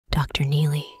Dr.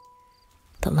 Niely.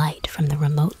 The light from the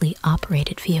remotely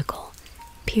operated vehicle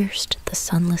pierced the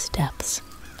sunless depths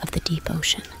of the deep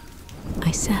ocean. I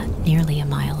sat nearly a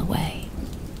mile away,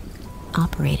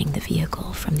 operating the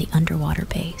vehicle from the underwater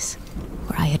base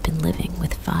where I had been living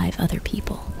with 5 other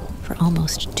people for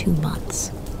almost 2 months.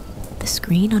 The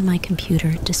screen on my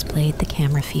computer displayed the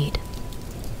camera feed,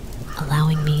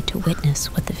 allowing me to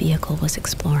witness what the vehicle was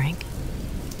exploring.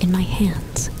 In my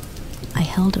hands, I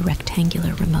held a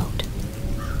rectangular remote,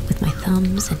 with my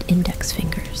thumbs and index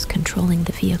fingers controlling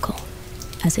the vehicle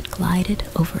as it glided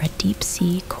over a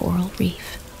deep-sea coral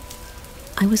reef.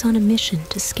 I was on a mission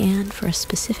to scan for a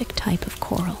specific type of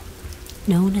coral,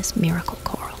 known as miracle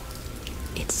coral.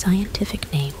 Its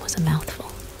scientific name was a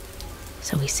mouthful,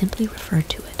 so we simply referred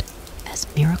to it as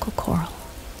miracle coral.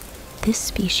 This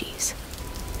species,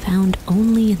 found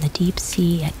only in the deep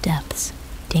sea at depths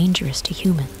dangerous to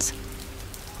humans,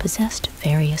 possessed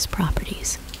various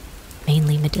properties,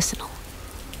 mainly medicinal,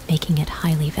 making it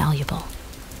highly valuable.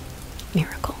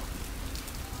 Miracle.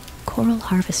 Coral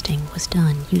harvesting was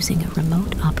done using a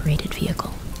remote-operated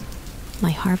vehicle.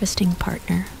 My harvesting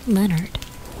partner, Leonard,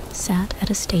 sat at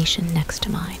a station next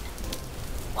to mine,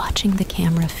 watching the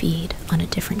camera feed on a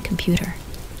different computer.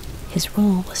 His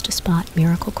role was to spot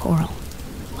miracle coral,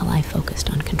 while I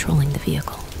focused on controlling the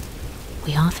vehicle.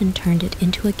 We often turned it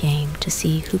into a game to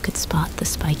see who could spot the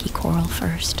spiky coral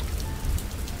first.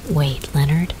 "Wait,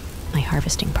 Leonard," my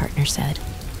harvesting partner said.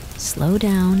 "Slow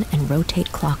down and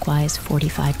rotate clockwise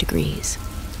 45 degrees.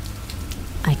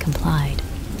 I complied,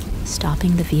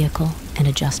 stopping the vehicle and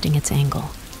adjusting its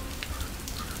angle.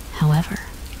 However,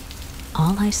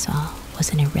 all I saw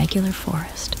was an irregular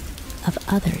forest of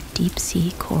other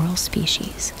deep-sea coral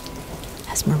species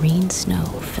as marine snow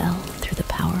fell through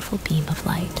the powerful beam of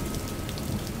light.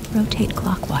 "Rotate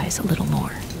clockwise a little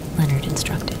more," Leonard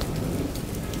instructed.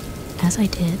 As I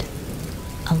did,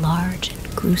 a large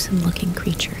and gruesome-looking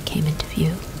creature came into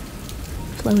view,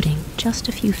 floating just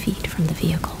a few feet from the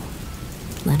vehicle.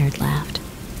 Leonard laughed.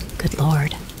 "Good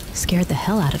Lord, scared the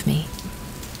hell out of me."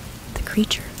 The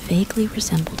creature vaguely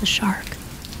resembled a shark,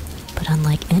 but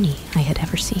unlike any I had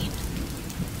ever seen.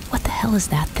 "What the hell is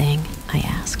that thing?" I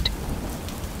asked.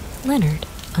 Leonard,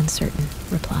 uncertain,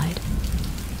 replied,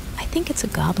 "I think it's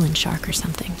a goblin shark or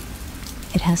something.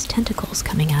 It has tentacles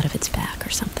coming out of its back or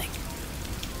something."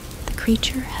 The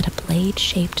creature had a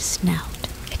blade-shaped snout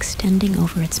extending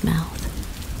over its mouth,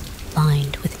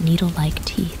 lined with needle-like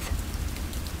teeth,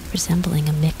 resembling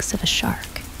a mix of a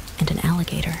shark and an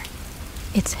alligator.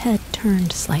 Its head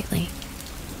turned slightly,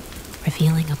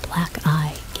 revealing a black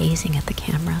eye gazing at the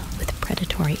camera with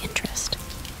predatory interest.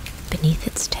 Beneath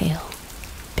its tail,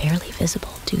 barely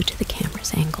visible due to the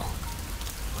camera's angle,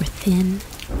 were thin,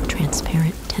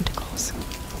 transparent tentacles.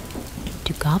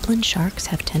 "Do goblin sharks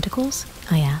have tentacles?"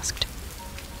 I asked.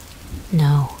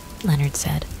 "No," Leonard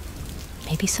said.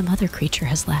 "Maybe some other creature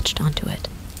has latched onto it.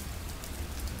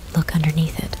 Look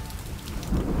underneath it."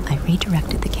 I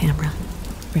redirected the camera,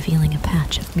 revealing a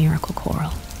patch of miracle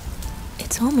coral.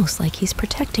 "It's almost like he's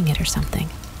protecting it or something,"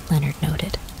 Leonard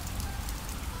noted.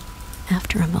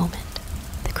 After a moment,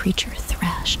 the creature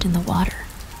thrashed in the water,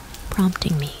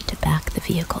 prompting me to back the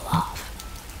vehicle off.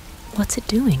 "What's it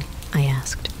doing?" I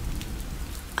asked.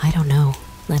 "I don't know,"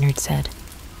 Leonard said.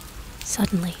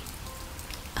 Suddenly,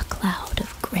 a cloud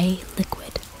of gray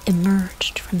liquid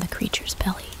emerged from the creature's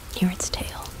belly near its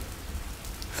tail,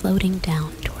 floating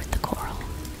down toward the coral.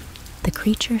 The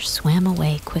creature swam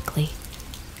away quickly,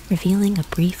 revealing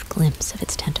a brief glimpse of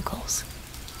its tentacles.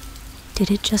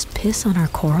 "Did it just piss on our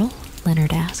coral?"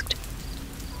 Leonard asked.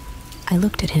 I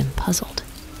looked at him, puzzled.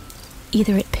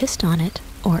 Either it pissed on it,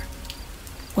 or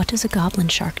what does a goblin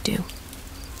shark do?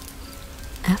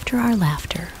 After our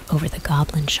laughter over the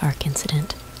goblin shark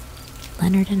incident,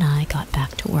 Leonard and I got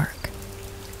back to work,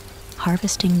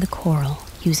 harvesting the coral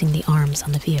using the arms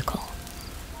on the vehicle.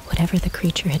 Whatever the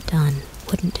creature had done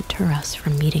wouldn't deter us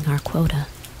from meeting our quota.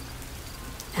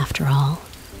 After all,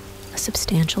 a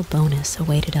substantial bonus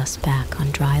awaited us back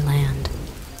on dry land.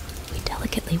 We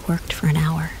delicately worked for an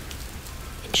hour,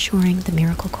 ensuring the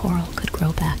miracle coral could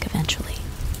grow back eventually.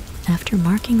 After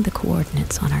marking the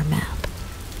coordinates on our map,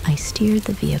 I steered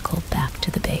the vehicle back to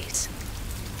the base.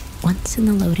 Once in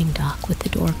the loading dock with the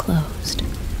door closed,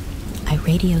 I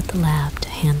radioed the lab to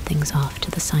hand things off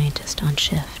to the scientist on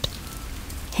shift.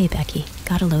 "Hey Becky,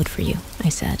 got a load for you," I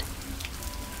said.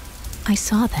 "I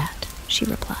saw that," she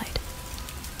replied.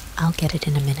 "I'll get it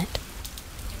in a minute."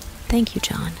 "Thank you,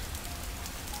 John."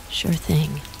 "Sure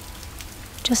thing.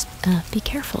 Just, be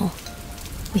careful.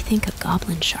 We think a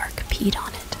goblin shark peed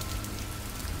on it."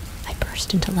 I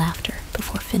burst into laughter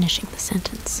before finishing the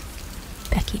sentence.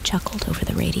 Becky chuckled over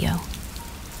the radio.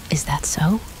 Is that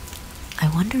so? I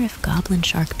wonder if goblin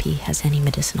shark pee has any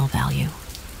medicinal value.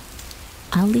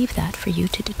 I'll leave that for you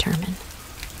to determine.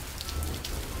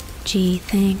 Gee,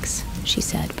 thanks, she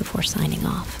said before signing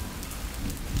off.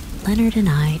 Leonard and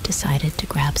I decided to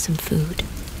grab some food,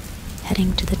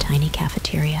 heading to the tiny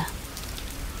cafeteria.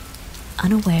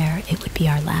 Unaware it would be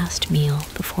our last meal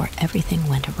before everything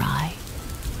went awry.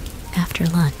 After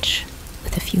lunch,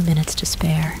 with a few minutes to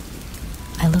spare,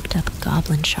 I looked up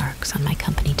goblin sharks on my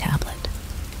company tablet.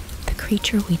 The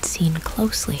creature we'd seen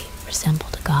closely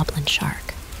resembled a goblin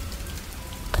shark,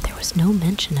 but there was no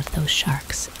mention of those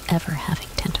sharks ever having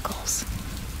tentacles.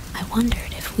 I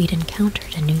wondered if we'd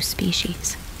encountered a new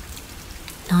species.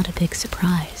 Not a big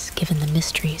surprise given the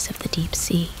mysteries of the deep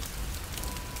sea.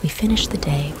 We finished the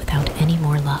day without any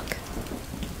more luck.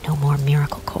 No more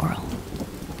miracle coral.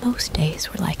 Most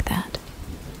days were like that.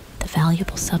 The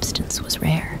valuable substance was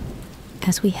rare.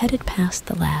 As we headed past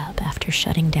the lab after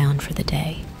shutting down for the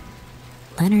day,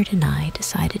 Leonard and I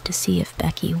decided to see if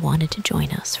Becky wanted to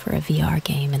join us for a VR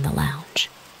game in the lounge.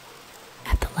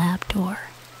 At the lab door,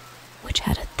 which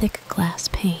had a thick glass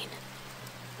pane,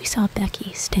 we saw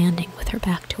Becky standing with her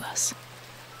back to us,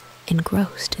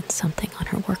 engrossed in something on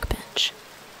her workbench.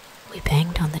 We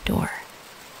banged on the door,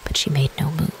 but she made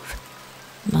no move.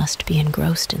 Must be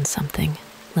engrossed in something,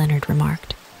 Leonard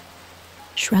remarked.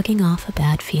 Shrugging off a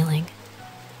bad feeling,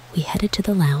 we headed to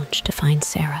the lounge to find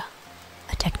Sarah,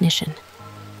 a technician,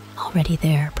 already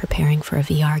there preparing for a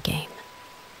VR game.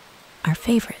 Our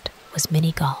favorite was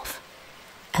mini golf,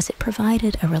 as it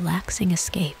provided a relaxing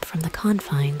escape from the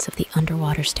confines of the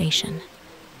underwater station.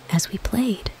 As we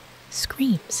played,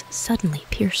 screams suddenly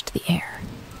pierced the air.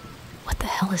 What the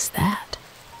hell is that?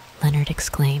 Leonard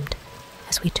exclaimed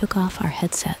as we took off our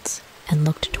headsets and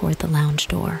looked toward the lounge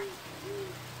door.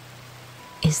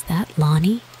 Is that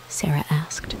Lonnie? Sarah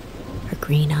asked, her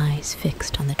green eyes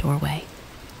fixed on the doorway.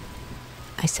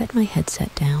 I set my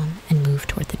headset down and moved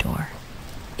toward the door.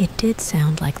 It did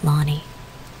sound like Lonnie,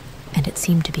 and it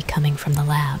seemed to be coming from the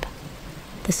lab.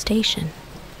 The station,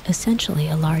 essentially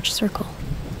a large circle,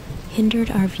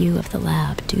 hindered our view of the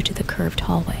lab due to the curved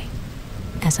hallway.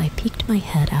 As I peeked my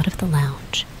head out of the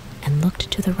lounge and looked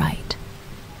to the right,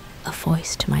 a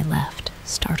voice to my left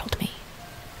startled me.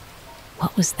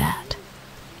 What was that?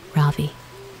 Ravi,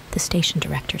 the station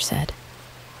director, said.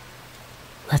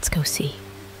 Let's go see.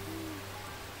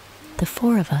 The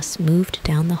four of us moved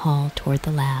down the hall toward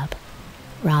the lab,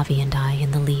 Ravi and I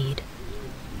in the lead,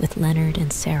 with Leonard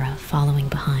and Sarah following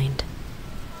behind.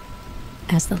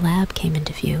 As the lab came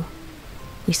into view,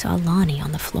 we saw Lonnie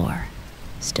on the floor,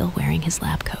 still wearing his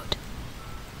lab coat.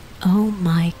 Oh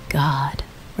my God,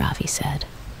 Ravi said,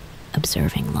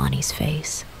 observing Lonnie's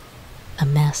face, a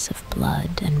mess of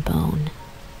blood and bone,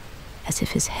 as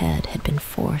if his head had been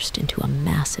forced into a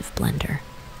massive blender.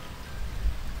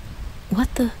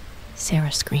 What the?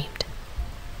 Sarah screamed.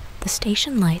 The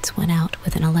station lights went out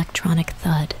with an electronic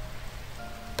thud,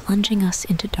 plunging us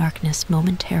into darkness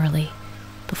momentarily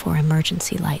before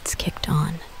emergency lights kicked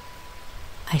on.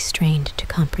 I strained to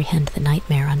comprehend the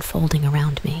nightmare unfolding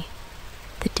around me.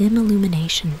 The dim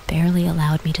illumination barely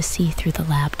allowed me to see through the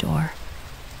lab door,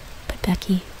 but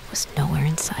Becky was nowhere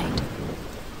in sight.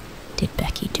 Did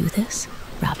Becky do this?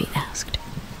 Ravi asked,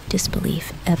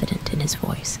 disbelief evident in his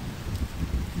voice.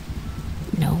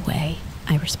 No way,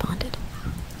 I responded.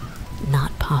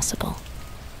 Not possible.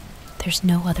 There's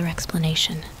no other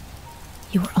explanation.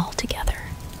 You were all together,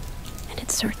 and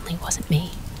it certainly wasn't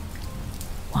me.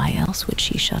 Why else would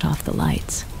she shut off the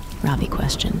lights? Ravi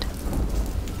questioned.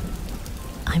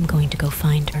 I'm going to go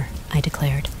find her, I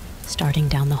declared, starting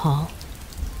down the hall.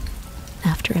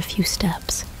 After a few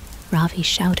steps, Ravi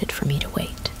shouted for me to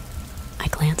wait. I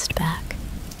glanced back,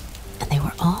 and they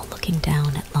were all looking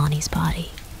down at Lonnie's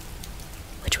body,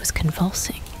 which was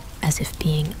convulsing as if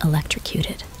being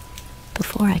electrocuted.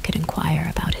 Before I could inquire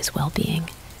about his well-being,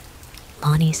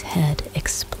 Lonnie's head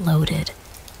exploded,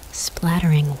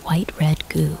 splattering white-red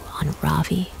goo on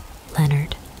Ravi,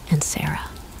 Leonard, and Sarah.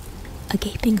 A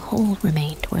gaping hole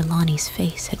remained where Lonnie's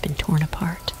face had been torn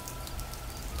apart.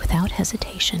 Without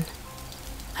hesitation,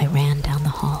 I ran down the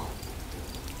hall,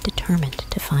 determined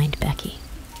to find Becky,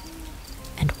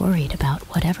 and worried about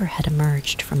whatever had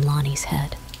emerged from Lonnie's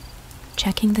head.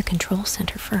 Checking the control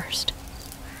center first,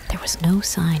 there was no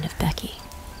sign of Becky,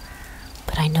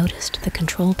 but I noticed the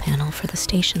control panel for the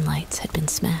station lights had been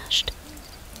smashed.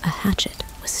 A hatchet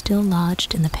was still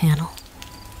lodged in the panel,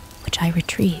 which I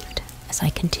retrieved as I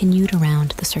continued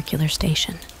around the circular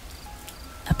station.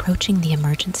 Approaching the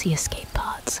emergency escape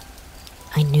pods,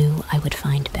 I knew I would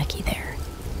find Becky there.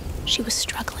 She was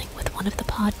struggling with one of the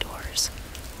pod doors,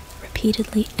 repeatedly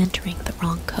repeatedly entering the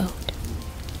wrong code.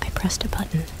 I pressed a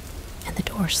button, and the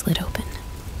door slid open.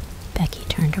 Becky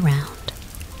turned around,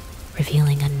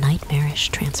 revealing a nightmarish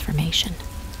transformation.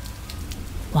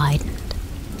 Widened,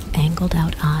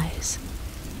 angled-out eyes,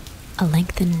 a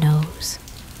lengthened nose,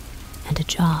 and a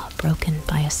jaw broken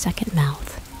by a second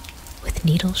mouth with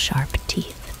needle-sharp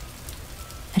teeth.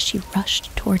 As she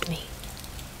rushed toward me,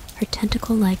 her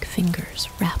tentacle-like fingers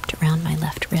wrapped around my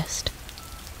left wrist.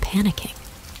 Panicking,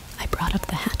 I brought up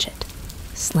the hatchet,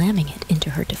 slamming it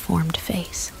into her deformed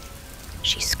face.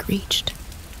 She screeched,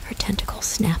 her tentacle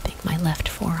snapping my left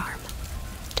forearm.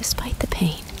 Despite the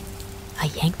pain, I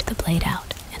yanked the blade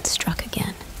out and struck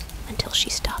again until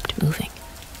she stopped moving.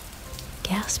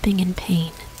 Gasping in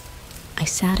pain, I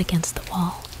sat against the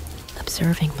wall,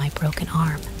 observing my broken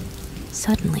arm.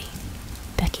 Suddenly,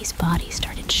 Becky's body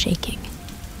started shaking,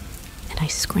 and I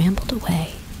scrambled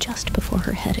away just before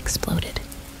her head exploded,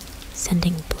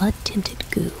 sending blood-tinted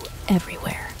goo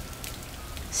everywhere.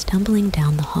 Stumbling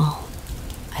down the hall,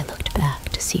 I looked back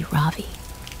to see Ravi,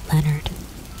 Leonard,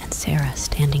 and Sarah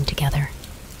standing together.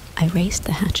 I raised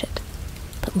the hatchet,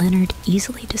 but Leonard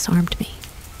easily disarmed me,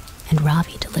 and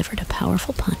Ravi delivered a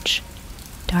powerful punch.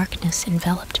 Darkness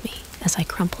enveloped me as I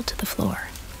crumpled to the floor.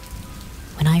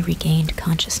 When I regained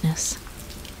consciousness,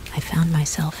 I found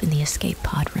myself in the escape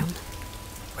pod room.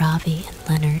 Ravi and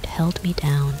Leonard held me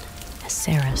down as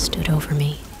Sarah stood over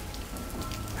me,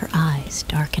 her eyes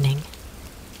darkening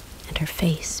and her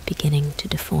face beginning to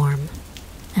deform.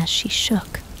 As she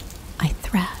shook, I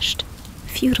thrashed,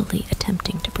 futilely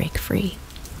attempting to break free.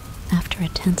 After a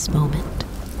tense moment,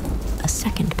 a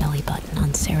second belly button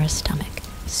on Sarah's stomach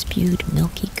spewed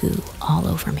milky goo all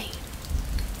over me.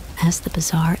 As the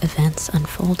bizarre events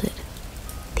unfolded,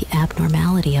 the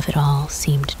abnormality of it all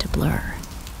seemed to blur.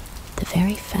 The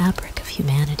very fabric of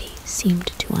humanity seemed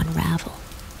to unravel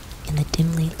in the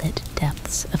dimly lit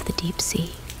depths of the deep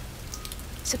sea.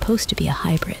 Supposed to be a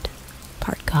hybrid,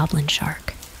 part goblin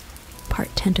shark,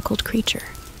 part tentacled creature,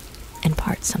 and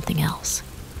part something else.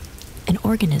 An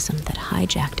organism that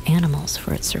hijacked animals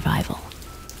for its survival.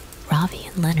 Ravi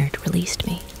and Leonard released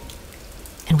me,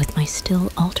 and with my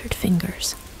still altered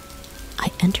fingers,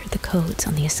 I entered the codes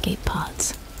on the escape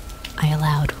pods. I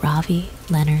allowed Ravi,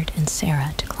 Leonard, and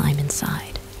Sarah to climb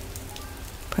inside,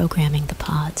 programming the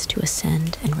pods to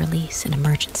ascend and release an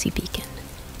emergency beacon.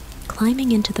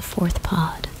 Climbing into the fourth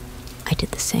pod, I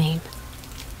did the same,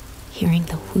 hearing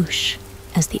the whoosh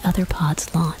as the other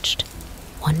pods launched,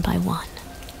 one by one.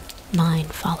 Mine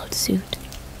followed suit,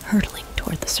 hurtling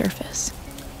toward the surface.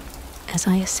 As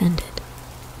I ascended,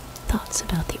 thoughts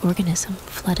about the organism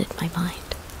flooded my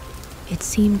mind. It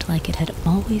seemed like it had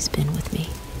always been with me,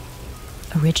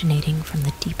 originating from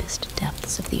the deepest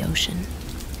depths of the ocean.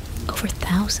 Over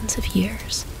thousands of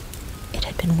years, it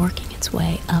had been working its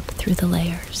way up through the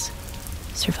layers.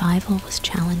 Survival was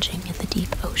challenging in the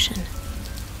deep ocean,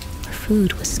 where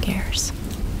food was scarce,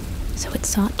 so it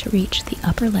sought to reach the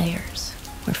upper layers,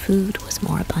 where food was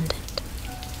more abundant.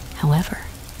 However,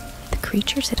 the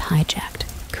creatures it hijacked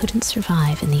couldn't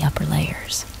survive in the upper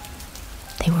layers.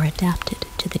 They were adapted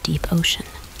to the deep ocean.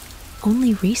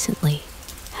 Only recently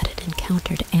had it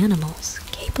encountered animals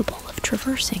capable of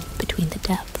traversing between the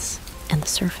depths and the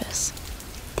surface.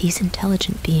 These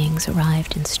intelligent beings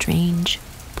arrived in strange,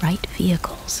 bright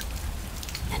vehicles,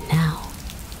 and now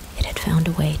it had found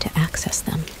a way to access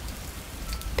them.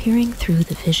 Peering through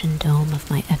the vision dome of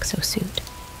my exosuit,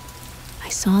 I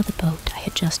saw the boat I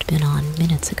had just been on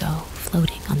minutes ago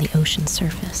floating on the ocean's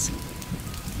surface,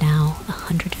 now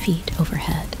 100 feet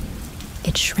overhead.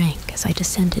 It shrank as I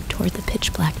descended toward the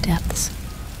pitch-black depths.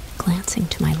 Glancing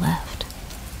to my left,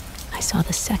 I saw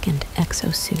the second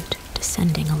exosuit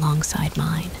descending alongside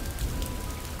mine.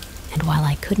 And while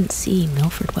I couldn't see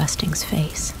Milford Westing's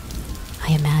face,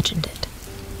 I imagined it,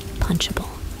 punchable,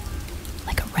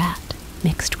 like a rat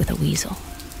mixed with a weasel.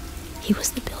 He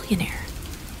was the billionaire,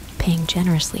 paying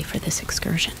generously for this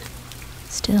excursion.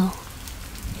 Still,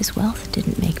 his wealth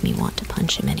didn't make me want to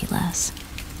punch him any less.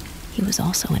 He was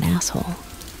also an asshole.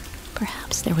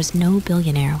 Perhaps there was no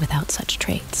billionaire without such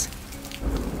traits.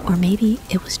 Or maybe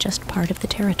it was just part of the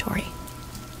territory.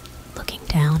 Looking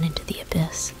down into the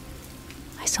abyss,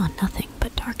 I saw nothing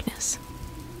but darkness,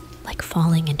 like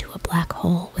falling into a black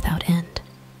hole without end.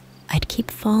 I'd keep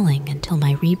falling until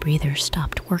my rebreather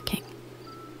stopped working,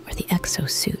 or the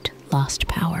exosuit lost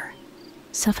power.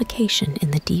 Suffocation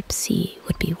in the deep sea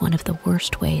would be one of the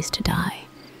worst ways to die,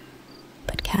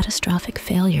 but catastrophic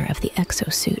failure of the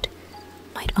exosuit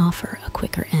might offer a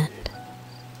quicker end.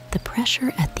 The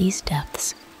pressure at these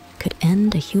depths could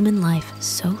end a human life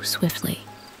so swiftly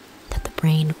that the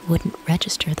brain wouldn't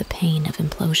register the pain of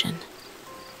implosion.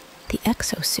 The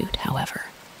exosuit, however,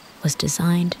 was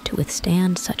designed to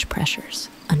withstand such pressures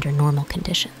under normal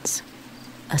conditions.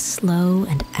 A slow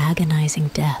and agonizing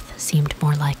death seemed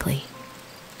more likely.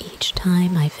 Each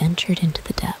time I ventured into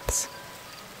the depths,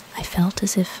 I felt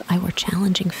as if I were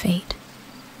challenging fate,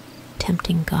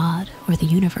 tempting God or the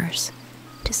universe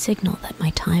to signal that my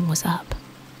time was up.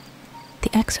 The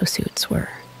exosuits were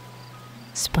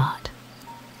spot.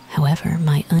 However,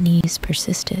 my unease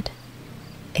persisted,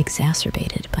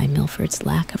 exacerbated by Milford's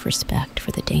lack of respect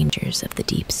for the dangers of the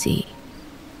deep sea.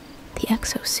 The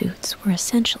exosuits were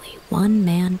essentially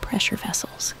one-man pressure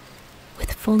vessels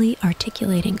with fully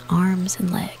articulating arms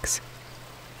and legs,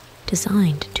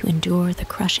 designed to endure the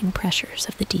crushing pressures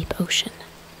of the deep ocean.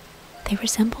 They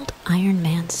resembled Iron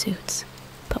Man suits,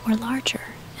 but were larger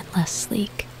and less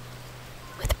sleek,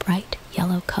 with bright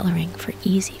yellow coloring for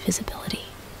easy visibility.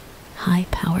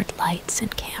 High-powered lights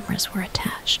and cameras were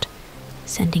attached,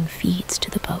 sending feeds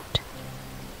to the boat,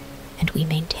 and we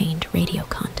maintained radio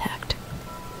contact.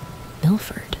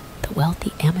 Milford, the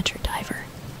wealthy amateur diver,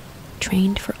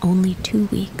 trained for only 2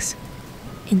 weeks,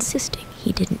 insisting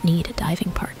he didn't need a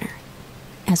diving partner.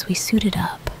 As we suited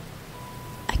up,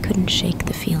 I couldn't shake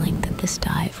the feeling that this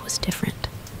dive was different,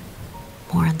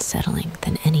 more unsettling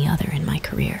than any other in my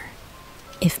career.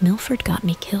 If Milford got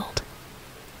me killed,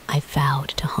 I vowed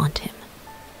to haunt him,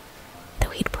 though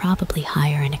he'd probably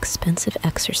hire an expensive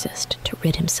exorcist to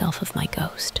rid himself of my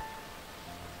ghost.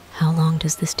 "How long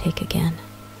does this take again?"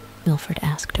 Milford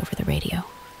asked over the radio.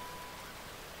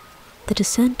 "The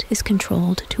descent is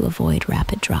controlled to avoid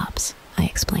rapid drops," I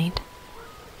explained.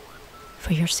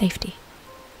 "For your safety."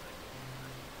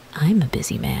 "I'm a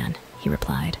busy man," he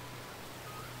replied.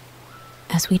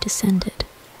 As we descended,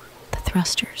 the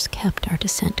thrusters kept our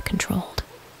descent controlled,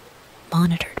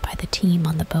 monitored by the team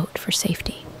on the boat for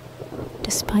safety.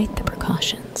 Despite the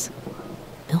precautions,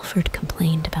 Milford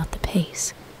complained about the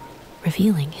pace,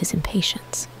 revealing his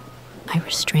impatience. I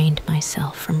restrained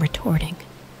myself from retorting,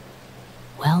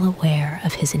 well aware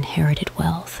of his inherited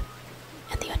wealth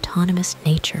and the autonomous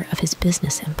nature of his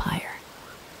business empire.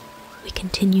 We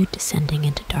continued descending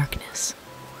into darkness,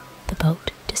 the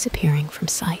boat disappearing from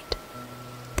sight.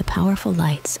 The powerful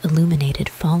lights illuminated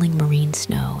falling marine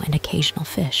snow and occasional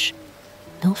fish.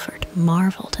 Milford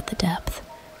marveled at the depth,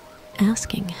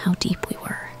 asking how deep we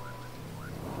were.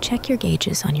 "Check your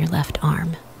gauges on your left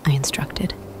arm," I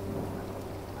instructed.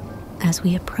 As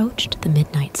we approached the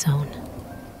midnight zone,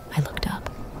 I looked up,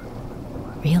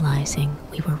 realizing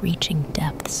we were reaching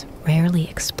depths rarely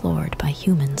explored by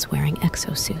humans wearing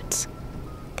exosuits.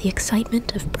 The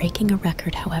excitement of breaking a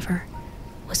record, however,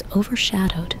 was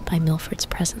overshadowed by Milford's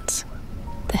presence.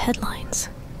 The headlines,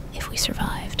 if we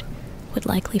survived, would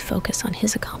likely focus on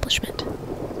his accomplishment,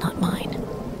 not mine.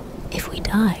 If we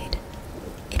died,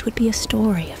 it would be a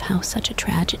story of how such a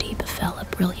tragedy befell a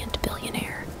brilliant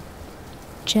billionaire.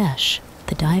 Jesh,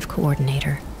 the dive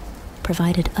coordinator,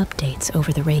 provided updates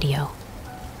over the radio,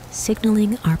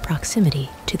 signaling our proximity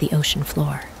to the ocean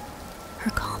floor.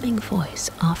 Her calming voice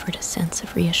offered a sense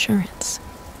of reassurance.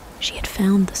 She had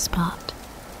found the spot,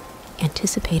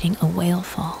 anticipating a whale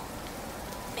fall,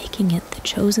 making it the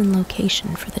chosen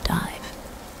location for the dive.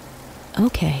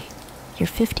 "Okay, you're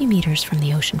 50 meters from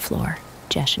the ocean floor,"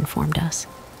 Jesh informed us.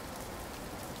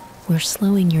 "We're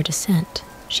slowing your descent,"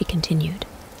 she continued.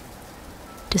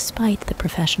 Despite the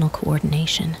professional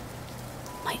coordination,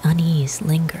 my unease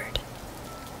lingered,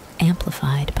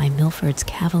 amplified by Milford's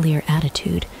cavalier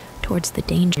attitude towards the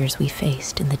dangers we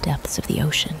faced in the depths of the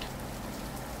ocean.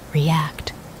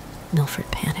 "React," Milford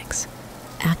panics,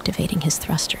 activating his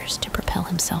thrusters to propel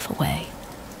himself away.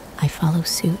 I follow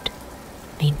suit,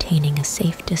 maintaining a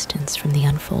safe distance from the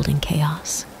unfolding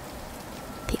chaos.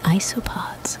 The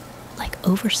isopods, like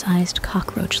oversized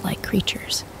cockroach-like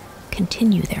creatures,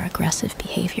 continue their aggressive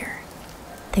behavior.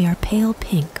 They are pale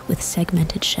pink with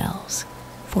segmented shells,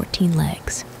 14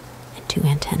 legs, and 2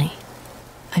 antennae.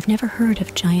 I've never heard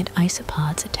of giant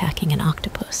isopods attacking an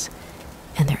octopus,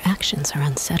 and their actions are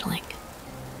unsettling.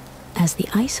 As the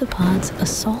isopods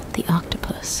assault the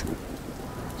octopus,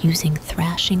 using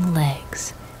thrashing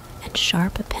legs and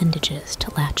sharp appendages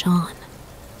to latch on,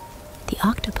 the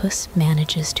octopus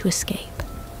manages to escape,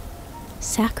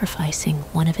 sacrificing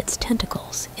one of its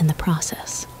tentacles in the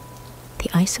process. The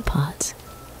isopods,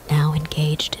 now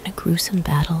engaged in a gruesome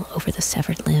battle over the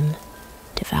severed limb,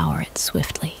 devour it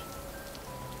swiftly.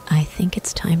 "I think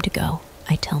it's time to go,"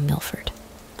 I tell Milford,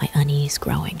 my unease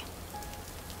growing.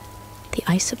 The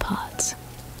isopods,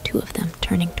 2 of them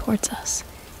turning towards us,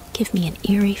 give me an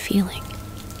eerie feeling.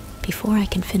 Before I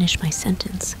can finish my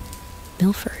sentence,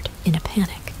 Milford, in a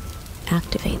panic,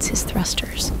 activates his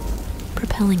thrusters,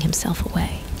 propelling himself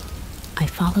away. I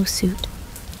follow suit,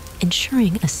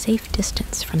 ensuring a safe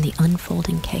distance from the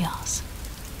unfolding chaos.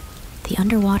 The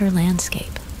underwater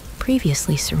landscape,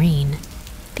 previously serene,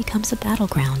 becomes a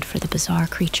battleground for the bizarre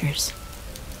creatures.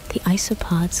 The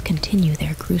isopods continue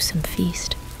their gruesome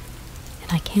feast,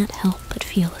 and I can't help but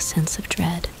feel a sense of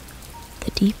dread.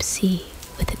 The deep sea,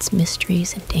 with its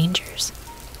mysteries and dangers,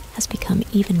 has become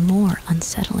even more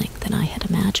unsettling than I had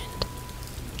imagined.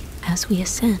 As we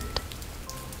ascend,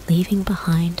 leaving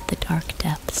behind the dark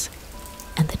depths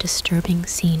and the disturbing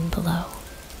scene below,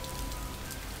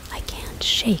 I can't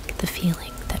shake the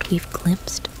feeling that we've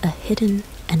glimpsed a hidden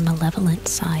and malevolent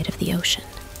side of the ocean.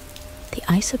 The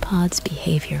isopod's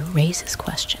behavior raises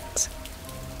questions,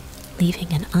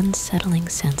 leaving an unsettling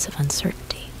sense of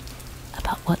uncertainty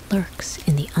about what lurks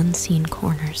in the unseen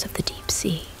corners of the deep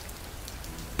sea.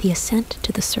 The ascent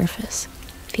to the surface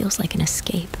feels like an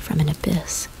escape from an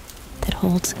abyss that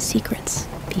holds secrets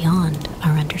beyond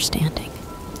our understanding.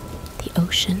 The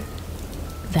ocean,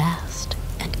 vast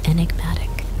and enigmatic,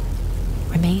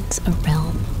 remains a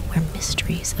realm where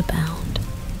mysteries abound,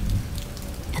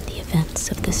 and the events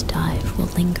of this dive will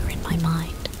linger in my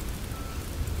mind,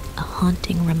 a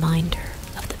haunting reminder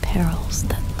of the perils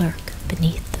that lurk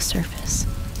beneath the surface.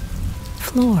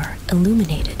 Floor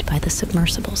illuminated by the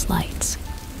submersible's lights,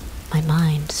 my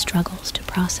mind struggles to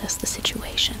process the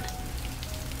situation,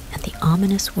 and the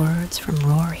ominous words from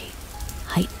Rory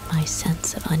heighten my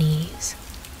sense of unease.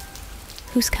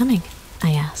 "Who's coming?"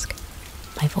 I ask,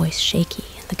 my voice shaky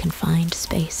in the confined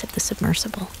space of the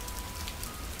submersible.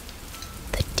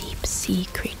 "The deep sea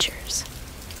creatures,"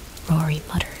 Rory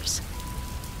mutters,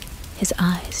 his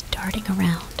eyes darting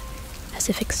around as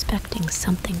if expecting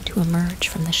something to emerge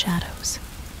from the shadows.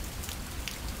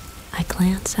 I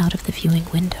glance out of the viewing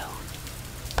window,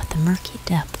 but the murky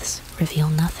depths reveal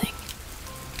nothing.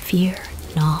 Fear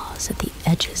gnaws at the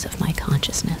edges of my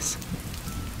consciousness,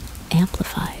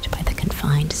 amplified by the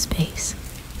confined space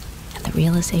and the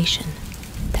realization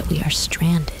that we are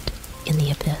stranded in the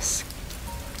abyss.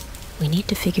 "We need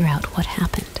to figure out what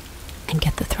happened and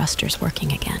get the thrusters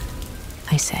working again,"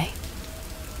 I say,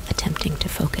 attempting to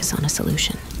focus on a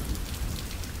solution.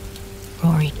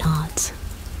 Rory nods,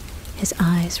 his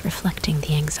eyes reflecting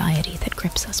the anxiety that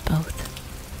grips us both.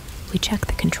 We check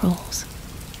the controls,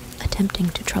 attempting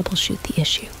to troubleshoot the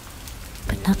issue,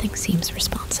 but nothing seems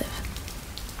responsive.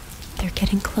 "They're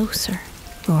getting closer,"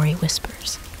 Rory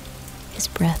whispers, his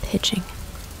breath hitching.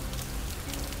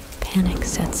 Panic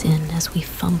sets in as we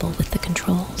fumble with the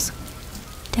controls,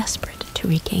 desperate to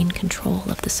regain control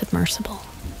of the submersible.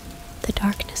 The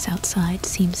darkness outside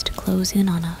seems to close in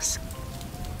on us,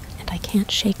 and I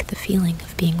can't shake the feeling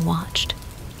of being watched.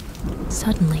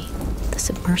 Suddenly, the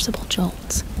submersible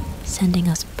jolts, sending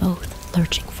us both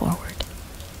lurching forward.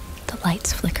 The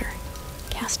lights flicker,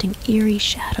 casting eerie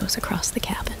shadows across the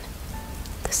cabin.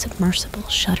 The submersible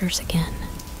shudders again,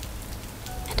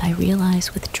 and I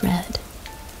realize with dread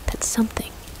that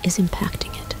something is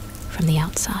impacting it from the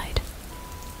outside.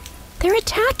 "They're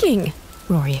attacking!"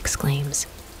 Rory exclaims,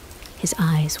 his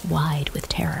eyes wide with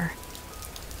terror.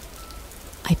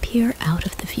 I peer out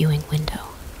of the viewing window,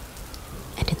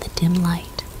 and in the dim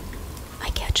light, I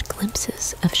catch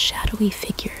glimpses of shadowy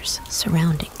figures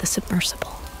surrounding the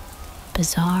submersible.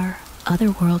 Bizarre,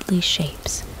 otherworldly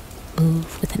shapes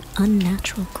move with an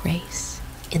unnatural grace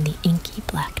in the inky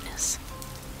blackness.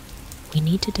 "We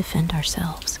need to defend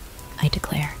ourselves," I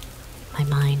declare, my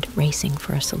mind racing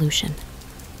for a solution.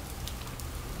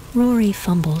 Rory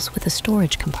fumbles with a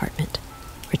storage compartment,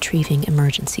 retrieving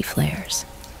emergency flares.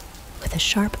 With a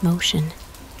sharp motion,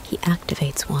 he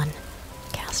activates one,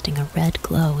 casting a red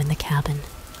glow in the cabin.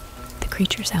 The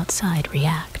creatures outside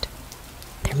react,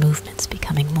 their movements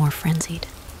becoming more frenzied.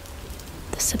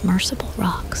 The submersible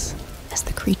rocks as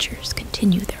the creatures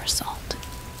continue their assault.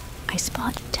 I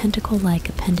spot tentacle-like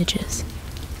appendages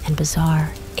and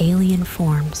bizarre alien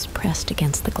forms pressed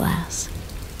against the glass.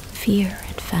 Fear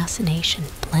and fascination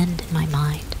blend in my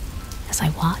mind as I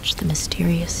watch the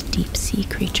mysterious deep-sea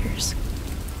creatures.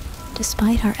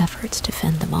 Despite our efforts to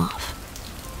fend them off,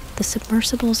 the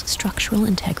submersible's structural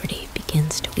integrity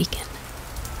begins to weaken.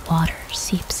 Water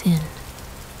seeps in,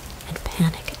 and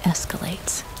panic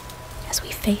escalates as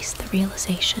we face the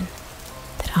realization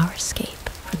that our escape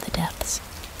from the depths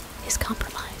is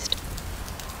compromised.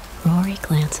 Rory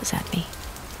glances at me,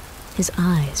 his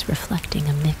eyes reflecting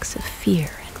a mix of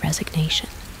fear and resignation.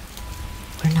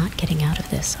 "We're not getting out of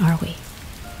this, are we?"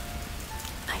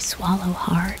 I swallow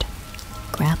hard,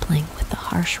 grappling with the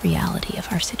harsh reality of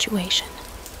our situation.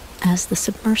 As the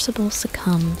submersible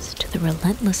succumbs to the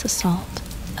relentless assault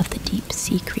of the deep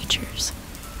sea creatures,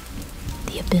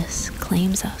 the abyss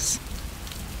claims us,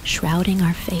 shrouding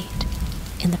our fate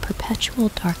in the perpetual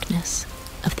darkness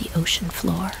of the ocean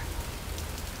floor.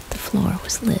 The floor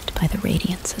was lit by the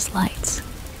radiance as lights,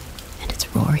 and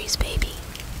it's Rory's baby.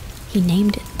 He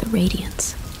named it the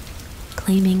Radiance,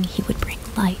 claiming he would bring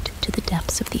light to the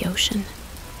depths of the ocean.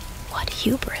 What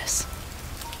hubris!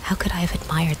 How could I have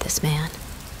admired this man?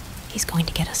 He's going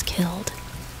to get us killed.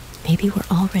 Maybe we're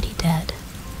already dead,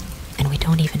 and we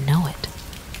don't even know it.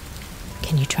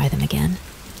 Can you try them again?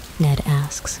 Ned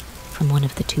asks from one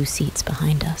of the 2 seats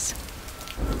behind us.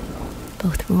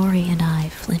 Both Rory and I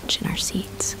flinch in our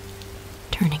seats,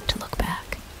 turning to look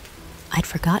back. I'd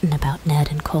forgotten about Ned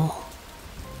and Cole.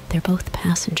 They're both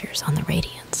passengers on the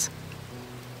Radiance,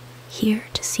 here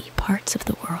to see parts of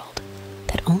the world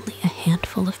that only a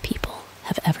handful of people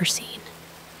have ever seen.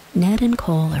 Ned and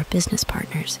Cole are business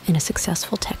partners in a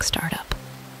successful tech startup.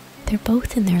 They're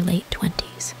both in their late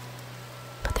 20s,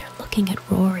 but they're looking at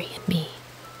Rory and me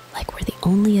like we're the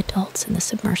only adults in the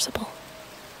submersible.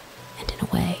 And in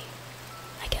a way,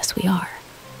 I guess we are.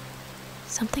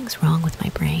 Something's wrong with my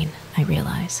brain, I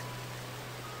realize.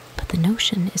 But the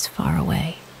notion is far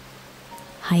away,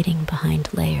 hiding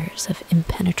behind layers of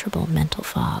impenetrable mental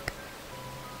fog.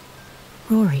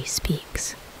 Rory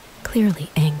speaks, clearly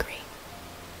angry.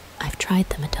 I've tried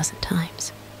them a dozen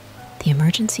times. The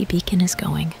emergency beacon is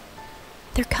going.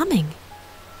 They're coming.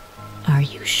 Are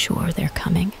you sure they're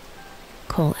coming?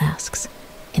 Cole asks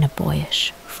in a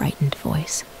boyish, frightened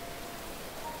voice.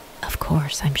 Of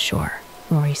course I'm sure,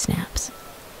 Rory snaps.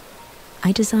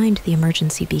 I designed the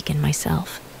emergency beacon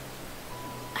myself.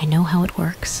 I know how it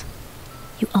works.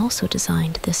 You also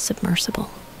designed this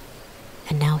submersible.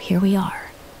 And now here we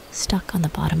are, stuck on the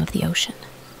bottom of the ocean.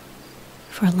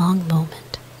 For a long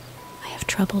moment, I have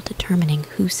trouble determining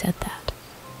who said that,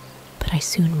 but I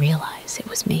soon realize it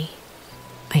was me.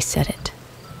 I said it.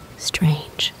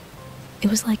 Strange. It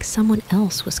was like someone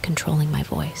else was controlling my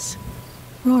voice.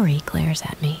 Rory glares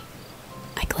at me.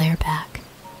 I glare back,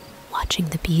 watching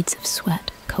the beads of sweat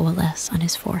coalesce on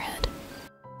his forehead.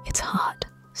 It's hot,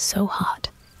 so hot.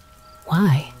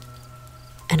 Why?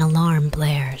 An alarm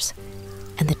blares,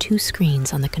 and the 2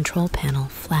 screens on the control panel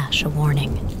flash a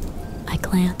warning. I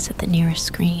glance at the nearest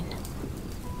screen,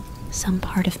 some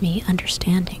part of me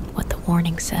understanding what the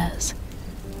warning says.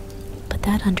 But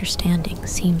that understanding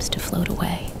seems to float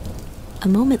away. A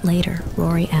moment later,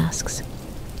 Rory asks,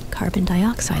 carbon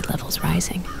dioxide levels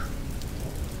rising.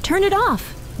 Turn it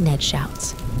off, Ned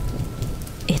shouts.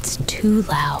 It's too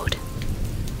loud.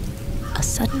 A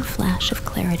sudden flash of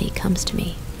clarity comes to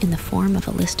me in the form of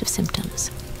a list of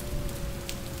symptoms.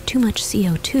 Too much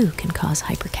CO2 can cause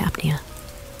hypercapnia.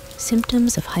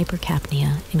 Symptoms of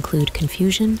hypercapnia include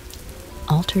confusion,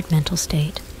 altered mental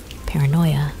state,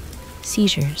 paranoia,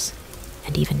 seizures,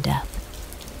 and even death.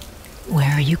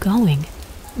 Where are you going?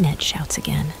 Ned shouts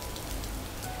again.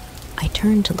 I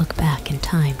turn to look back in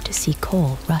time to see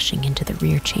Cole rushing into the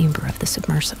rear chamber of the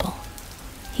submersible.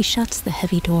 He shuts the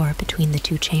heavy door between the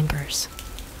 2 chambers.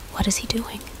 What is he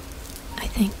doing? I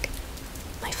think,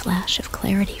 my flash of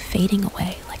clarity fading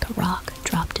away like a rock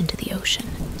dropped into the ocean.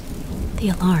 The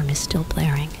alarm is still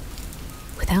blaring.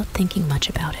 Without thinking much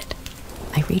about it,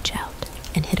 I reach out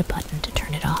and hit a button to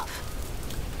turn it off.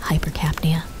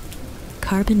 Hypercapnia,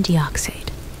 carbon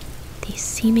dioxide. These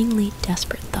seemingly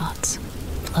desperate thoughts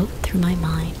float through my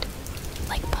mind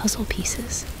like puzzle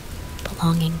pieces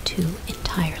belonging to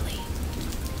entirely.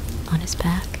 On his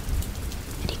back,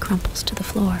 and he crumples to the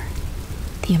floor.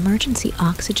 The emergency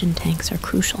oxygen tanks are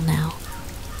crucial now,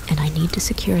 and I need to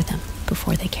secure them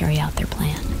before they carry out their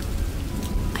plan.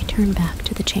 I turn back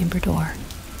to the chamber door,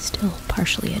 still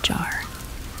partially ajar.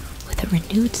 With a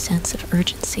renewed sense of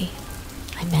urgency,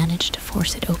 I manage to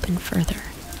force it open further.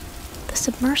 The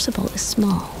submersible is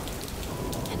small,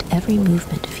 and every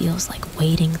movement feels like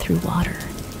wading through water.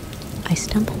 I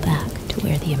stumble back to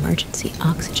where the emergency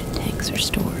oxygen tanks are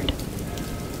stored,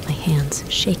 my hands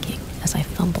shaking as I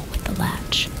fumble with the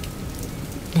latch.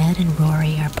 Ned and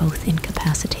Rory are both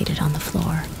incapacitated on the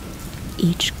floor,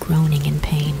 each groaning in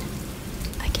pain.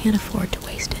 I can't afford to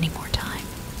waste any more time.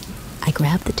 I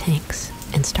grab the tanks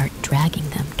and start dragging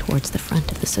them towards the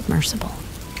front of the submersible.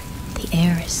 The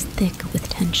air is thick with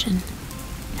tension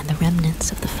and the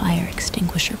remnants of the fire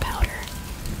extinguisher powder.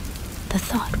 The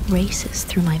thought races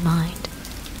through my mind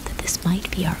that this might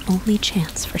be our only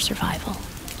chance for survival.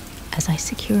 As I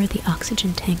secure the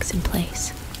oxygen tanks in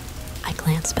place, I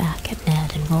glance back at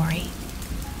Ned and Rory.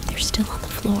 They're still on the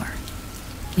floor,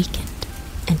 weakened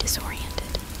and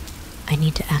disoriented. I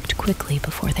need to act quickly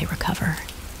before they recover.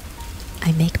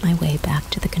 I make my way back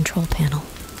to the control panel,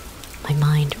 my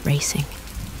mind racing.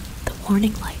 The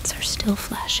warning lights are still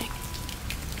flashing,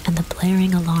 and the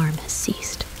blaring alarm has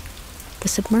ceased. The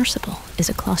submersible is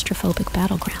a claustrophobic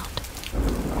battleground,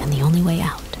 and the only way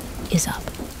out is up.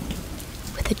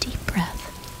 With a deep breath,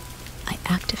 I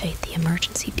activate the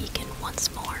emergency beacon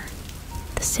once more.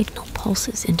 The signal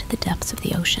pulses into the depths of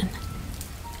the ocean,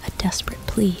 a desperate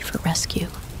plea for rescue.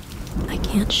 I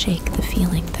can't shake the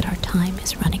feeling that our time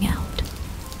is running out,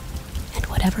 and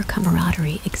whatever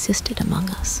camaraderie existed among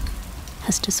us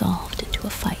has dissolved into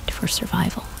a fight for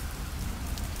survival.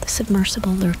 The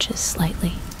submersible lurches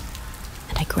slightly,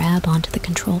 and I grab onto the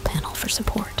control panel for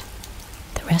support.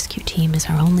 The rescue team is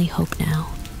our only hope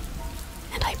now,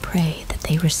 and I pray that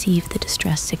they receive the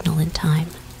distress signal in time.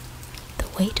 The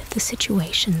weight of the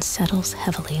situation settles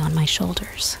heavily on my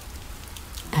shoulders.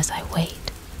 As I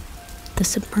wait, the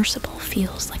submersible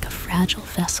feels like a fragile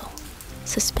vessel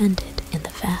suspended in the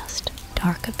vast,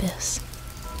 dark abyss.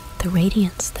 The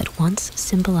radiance that once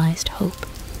symbolized hope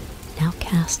now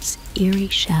casts eerie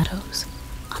shadows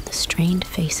on the strained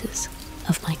faces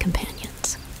of my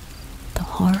companions. The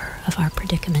horror of our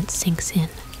predicament sinks in,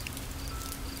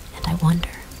 and I wonder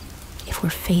if we're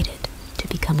fated to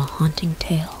become a haunting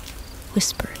tale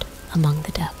whispered among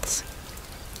the depths.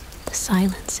 The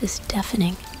silence is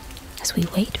deafening as we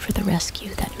wait for the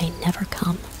rescue that may never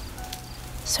come,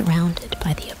 surrounded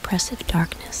by the oppressive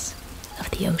darkness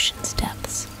of the ocean's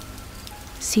depths.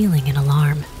 Sealing an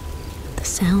alarm, the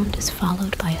sound is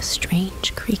followed by a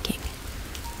strange creaking,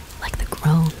 like the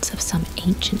groans of some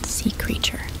ancient sea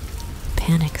creature.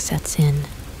 Panic sets in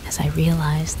as I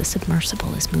realize the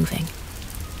submersible is moving,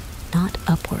 not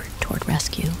upward toward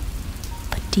rescue,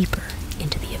 but deeper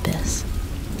into the abyss.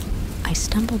 I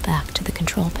stumble back to the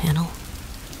control panel,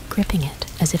 gripping it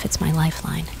as if it's my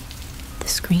lifeline. The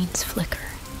screens flicker,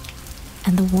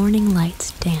 and the warning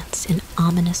lights dance in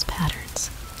ominous patterns.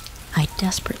 I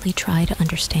desperately try to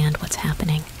understand what's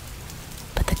happening,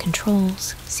 but the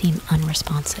controls seem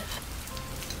unresponsive.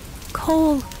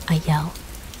 "Cole!" I yell,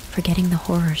 forgetting the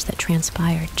horrors that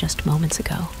transpired just moments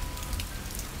ago.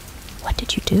 "What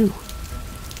did you do?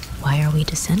 Why are we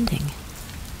descending?"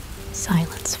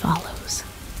 Silence follows,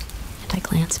 and I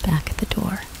glance back at the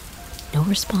door. No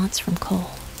response from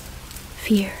Cole.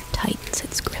 Fear tightens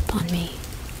its grip on me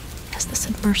as the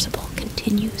submersible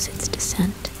continues its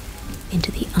descent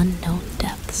into the unknown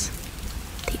depths.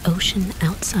 The ocean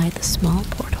outside the small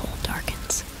porthole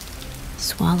darkens,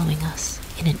 swallowing us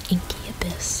in an inky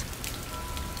abyss.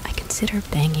 I consider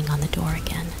banging on the door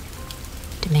again,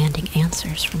 demanding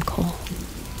answers from Cole,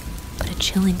 but a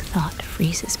chilling thought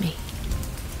freezes me.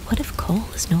 What if Cole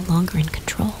is no longer in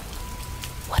control?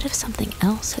 What if something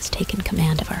else has taken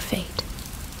command of our fate?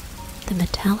 The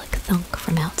metallic thunk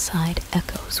from outside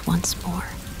echoes once more,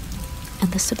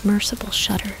 and the submersible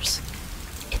shudders.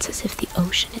 It's as if the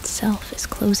ocean itself is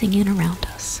closing in around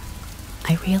us.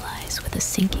 I realize with a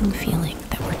sinking feeling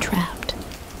that we're trapped,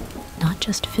 not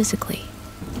just physically,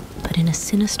 but in a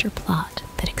sinister plot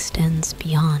that extends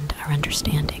beyond our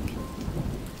understanding.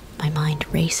 My mind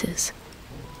races,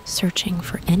 searching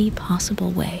for any possible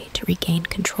way to regain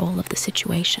control of the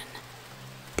situation.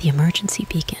 The emergency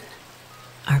beacon,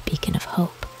 our beacon of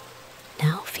hope,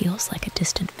 now feels like a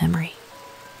distant memory.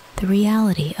 The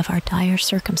reality of our dire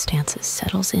circumstances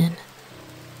settles in,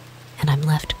 and I'm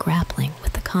left grappling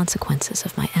with the consequences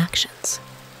of my actions.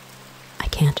 I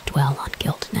can't dwell on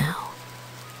guilt now.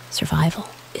 Survival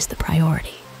is the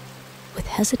priority. With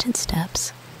hesitant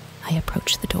steps, I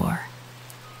approach the door.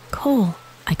 "Cole,"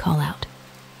 I call out,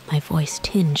 my voice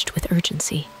tinged with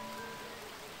urgency.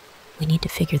 We need to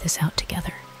figure this out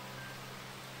together.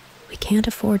 We can't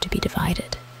afford to be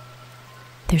divided.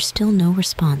 There's still no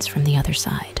response from the other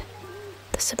side.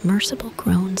 The submersible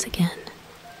groans again,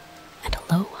 and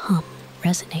a low hum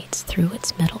resonates through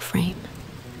its metal frame.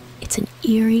 It's an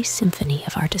eerie symphony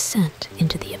of our descent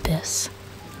into the abyss.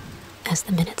 As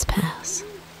the minutes pass,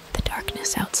 the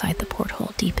darkness outside the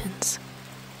porthole deepens.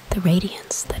 The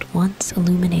radiance that once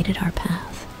illuminated our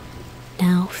path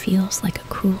now feels like a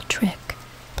cruel trick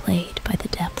played by the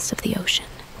depths of the ocean.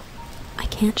 I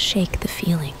can't shake the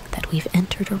feeling that we've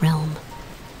entered a realm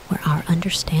where our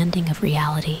understanding of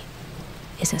reality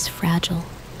is as fragile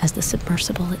as the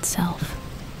submersible itself.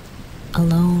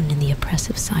 Alone in the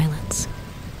oppressive silence,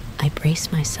 I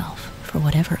brace myself for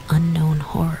whatever unknown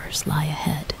horrors lie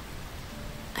ahead.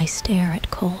 I stare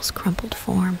at Cole's crumpled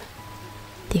form,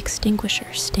 the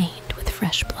extinguisher stained with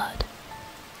fresh blood.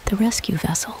 The rescue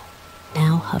vessel,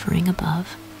 now hovering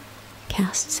above,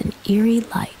 casts an eerie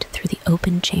light through the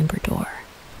open chamber door.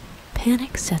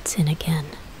 Panic sets in again,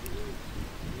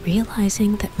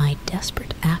 realizing that my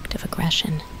desperate act of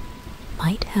aggression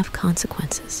might have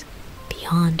consequences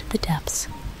beyond the depths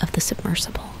of the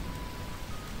submersible.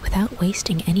 Without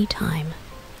wasting any time,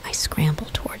 I I scramble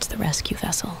towards the rescue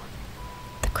vessel.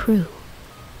 The crew,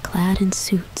 clad in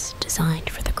suits designed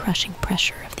for the crushing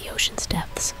pressure of the ocean's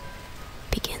depths,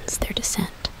 begins their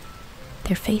descent.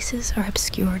 Their faces are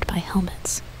obscured by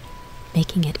helmets,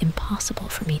 making it impossible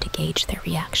for me to gauge their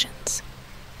reactions.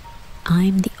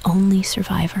 "I'm the only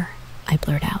survivor," I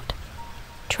blurt out,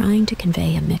 trying to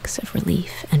convey a mix of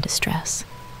relief and distress.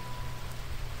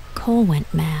 Cole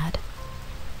went mad.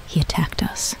 He attacked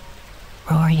us.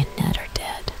 Rory and Ned are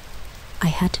dead. I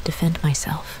had to defend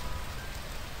myself.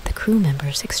 The crew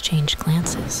members exchange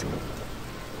glances,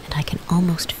 and I can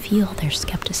almost feel their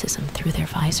skepticism through their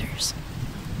visors.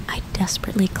 I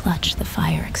desperately clutch the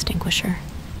fire extinguisher,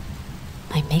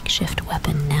 my makeshift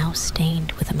weapon now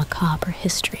stained with a macabre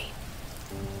history.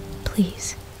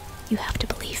 "Please, you have to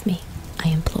believe me," I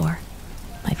implore,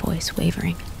 my voice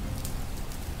wavering.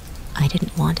 I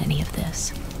didn't want any of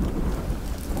this.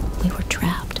 We were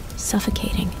trapped,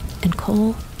 suffocating, and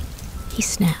Cole, he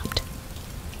snapped.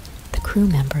 The crew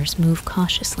members move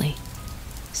cautiously,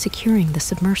 securing the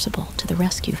submersible to the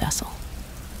rescue vessel.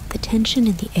 The tension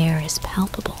in the air is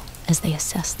palpable as they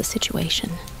assess the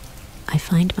situation. I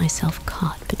find myself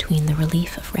caught between the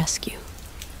relief of rescue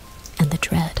and the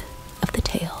dread of the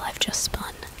tale I've just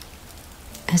spun.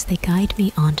 As they guide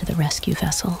me onto the rescue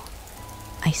vessel,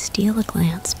 I steal a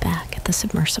glance back at the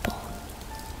submersible.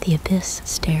 The abyss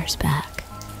stares back,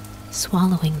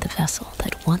 swallowing the vessel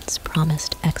that once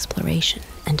promised exploration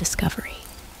and discovery.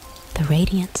 The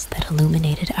radiance that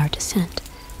illuminated our descent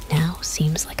now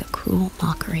seems like a cruel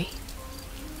mockery.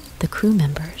 The crew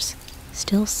members,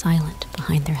 still silent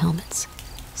behind their helmets,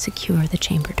 secure the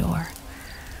chamber door.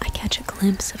 I catch a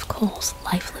glimpse of Cole's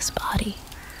lifeless body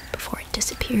before it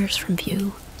disappears from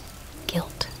view.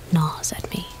 Guilt gnaws at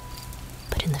me,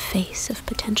 but in the face of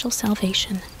potential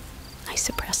salvation, I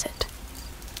suppress it.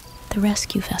 The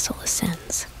rescue vessel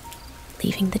ascends,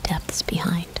 leaving the depths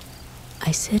behind.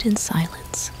 I sit in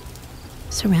silence,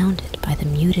 surrounded by the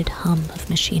muted hum of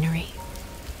machinery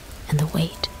and the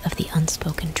weight of the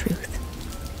unspoken truth.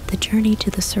 The journey to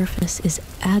the surface is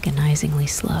agonizingly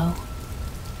slow,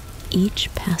 each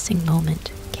passing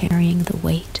moment carrying the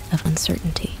weight of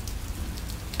uncertainty.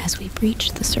 As we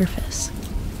breach the surface,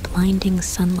 blinding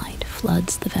sunlight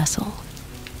floods the vessel.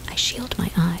 I shield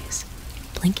my eyes,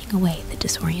 blinking away the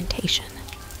disorientation.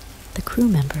 The crew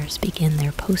members begin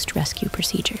their post-rescue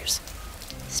procedures,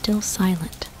 still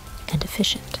silent and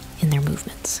efficient in their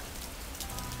movements.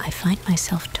 I find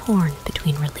myself torn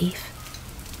between relief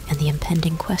and the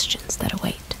impending questions that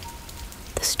await.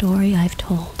 The story I've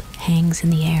told hangs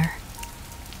in the air,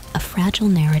 a fragile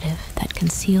narrative that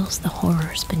conceals the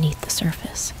horrors beneath the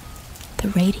surface. The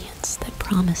radiance that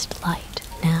promised light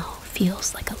now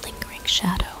feels like a lingering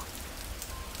shadow,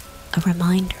 a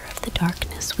reminder of the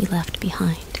darkness we left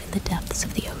behind in the depths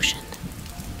of the ocean.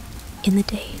 In the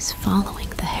days following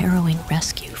the harrowing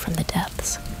rescue from the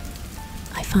depths,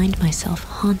 I find myself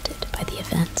haunted by the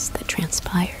events that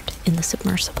transpired in the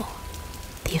submersible.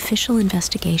 The official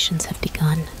investigations have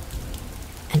begun,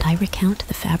 and I recount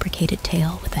the fabricated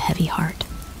tale with a heavy heart.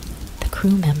 The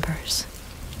crew members,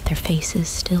 their faces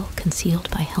still concealed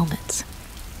by helmets,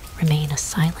 remain a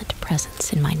silent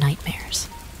presence in my nightmares.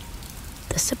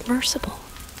 The submersible,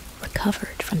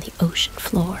 recovered from the ocean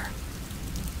floor,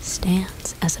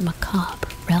 stands as a macabre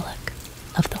relic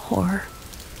of the horror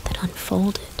that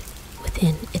unfolded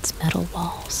within its metal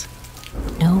walls.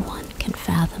 No one can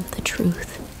fathom the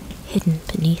truth hidden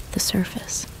beneath the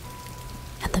surface,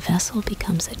 and the vessel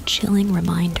becomes a chilling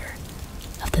reminder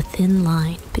of the thin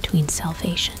line between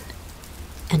salvation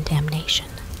and damnation.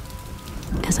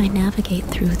 As I navigate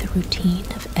through the routine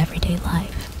of everyday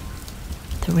life,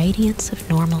 the radiance of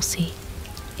normalcy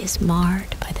is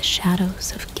marred by the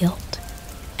shadows of guilt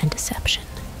and deception.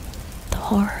 The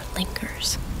horror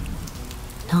lingers,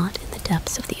 not in the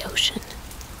depths of the ocean,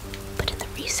 but in the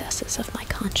recesses of my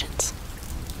conscience.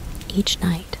 Each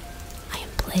night, I am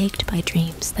plagued by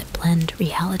dreams that blend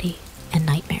reality and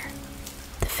nightmare.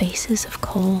 The faces of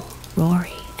Cole,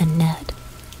 Rory, and Ned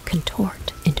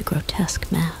contort into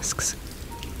grotesque masks,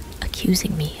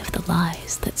 accusing me of the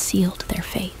lies that sealed their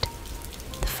fate.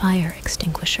 The fire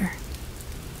extinguisher,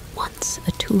 once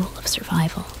a tool of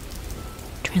survival,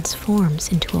 transforms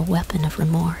into a weapon of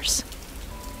remorse,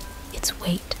 its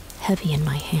weight heavy in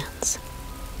my hands.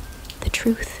 The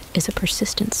truth is a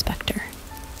persistent specter,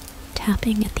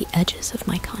 tapping at the edges of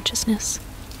my consciousness.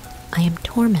 I am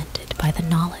tormented by the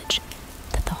knowledge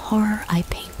that the horror I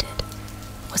painted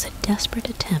was a desperate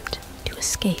attempt to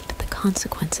escape the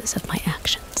consequences of my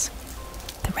actions.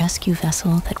 The rescue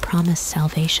vessel that promised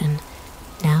salvation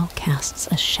now casts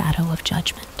a shadow of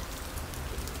judgment.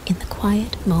 In the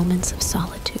quiet moments of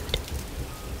solitude,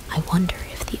 I wonder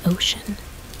if the ocean,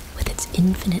 with its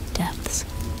infinite depths,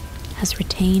 has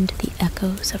retained the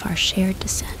echoes of our shared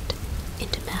descent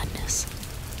into madness.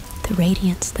 The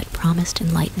radiance that promised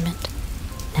enlightenment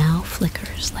now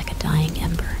flickers like a dying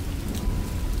ember,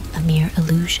 a mere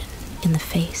illusion in the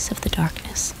face of the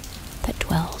darkness that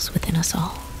dwells within us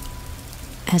all.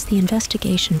 As the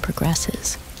investigation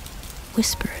progresses,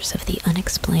 whispers of the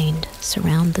unexplained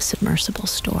surround the submersible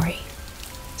story.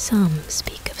 Some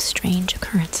speak of strange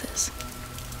occurrences,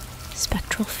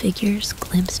 spectral figures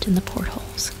glimpsed in the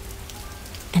portholes,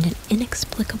 and an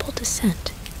inexplicable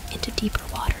descent into deeper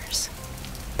waters.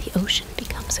 The ocean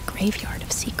becomes a graveyard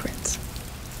of secrets,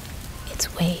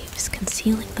 its waves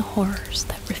concealing the horrors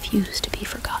that refuse to be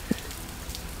forgotten.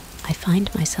 I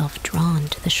find myself drawn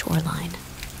to the shoreline,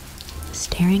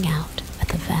 staring out at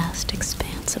the vast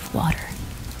expanse of water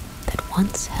that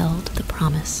once held the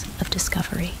promise of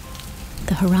discovery.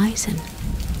 The horizon,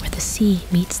 where the sea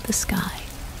meets the sky,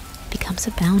 becomes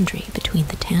a boundary between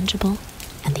the tangible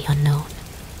and the unknown.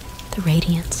 The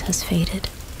radiance has faded,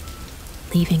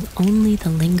 leaving only the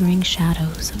lingering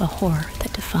shadows of a horror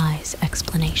that defies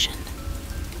explanation.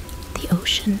 The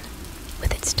ocean,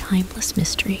 with its timeless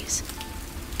mysteries,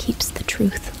 keeps the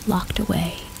truth locked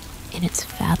away in its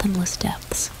fathomless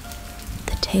depths.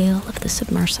 The tale of the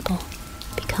submersible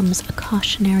becomes a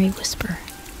cautionary whisper,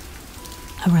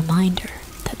 a reminder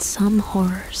that some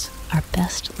horrors are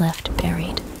best left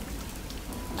buried,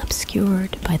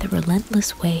 obscured by the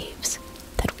relentless waves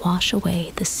that wash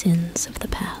away the sins of the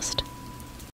past.